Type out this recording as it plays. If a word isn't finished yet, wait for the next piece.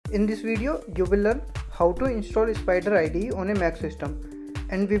In this video, you will learn how to install Spyder IDE on a Mac system,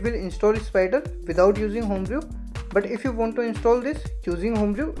 and we will install Spyder without using Homebrew. But if you want to install this using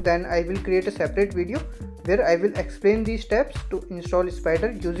Homebrew, then I will create a separate video where I will explain these steps to install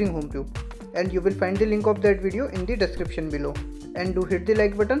Spyder using Homebrew, and you will find the link of that video in the description below. And do hit the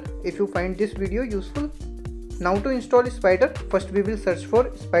like button if you find this video useful. Now to install Spyder, first we will search for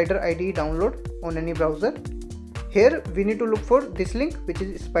Spyder IDE download on any browser. Here we need to look for this link, which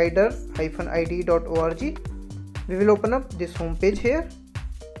is spyder-ide.org. We will open up this home page here.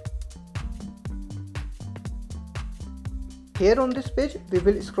 Here on this page we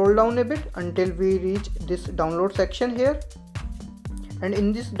will scroll down a bit until we reach this download section here. And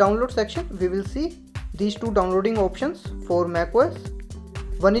in this download section we will see these two downloading options for macOS.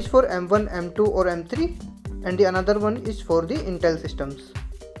 One is for M1, M2 or M3, and the another one is for the Intel systems.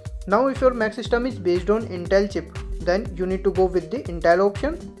 Now if your Mac system is based on Intel chip, then you need to go with the Intel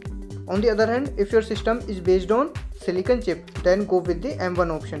option. On the other hand, if your system is based on Silicon chip, then go with the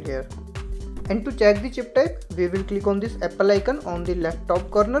M1 option here. And to check the chip type, we will click on this Apple icon on the left top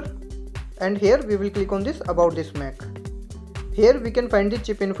corner, and here we will click on this About this Mac. Here we can find the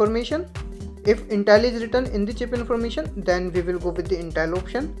chip information. If Intel is written in the chip information, then we will go with the Intel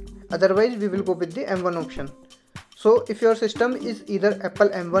option. Otherwise we will go with the M1 option. So if your system is either Apple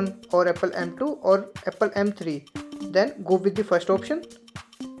M1 or Apple M2 or Apple M3, then go with the first option.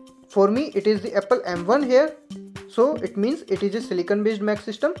 For me it is the Apple M1 here, so it means it is a silicon based Mac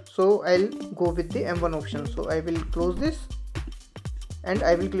system, so I'll go with the M1 option. So I will close this and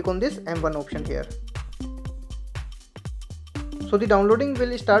I will click on this M1 option here. So the downloading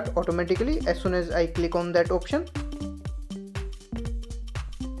will start automatically as soon as I click on that option.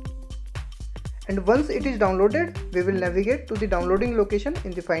 And once it is downloaded, we will navigate to the downloading location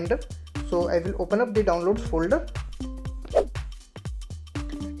in the Finder. So I will open up the downloads folder.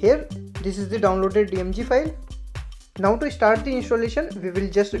 Here, this is the downloaded DMG file. Now to start the installation, we will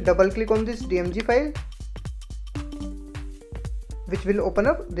just double click on this DMG file, which will open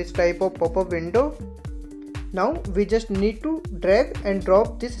up this type of pop-up window. Now we just need to drag and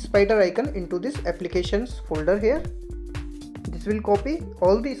drop this Spyder icon into this applications folder here. This will copy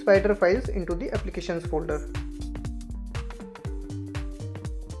all the Spyder files into the applications folder.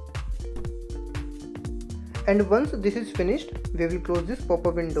 And once this is finished, we will close this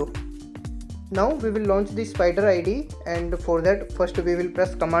pop-up window. Now we will launch the Spyder IDE, and for that first we will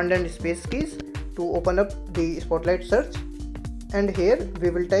press Command and Space keys to open up the Spotlight search. And here we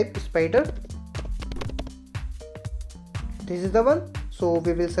will type Spyder. This is the one, so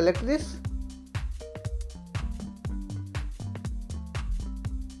we will select this.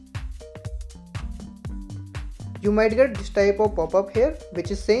 You might get this type of pop-up here, which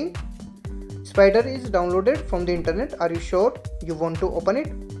is saying Spyder is downloaded from the internet. Are you sure you want to open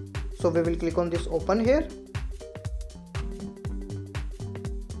it? So we will click on this open here,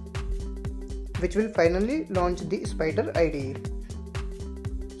 which will finally launch the Spyder IDE.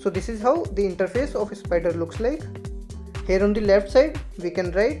 So this is how the interface of Spyder looks like. Here on the left side we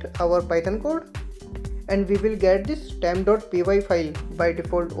can write our Python code, and we will get this temp.py file by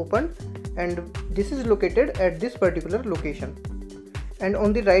default opened, and this is located at this particular location. And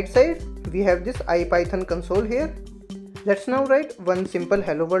on the right side we have this IPython console here. Let's now write one simple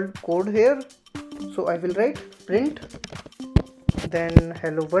hello world code here. So I will write print then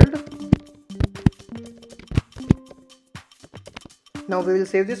hello world. Now we will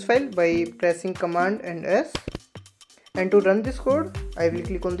save this file by pressing Command and S, and to run this code I will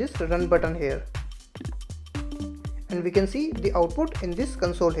click on this run button here, and we can see the output in this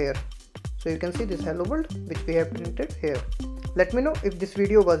console here. So you can see this hello world which we have printed here. Let me know if this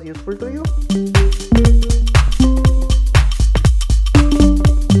video was useful to you.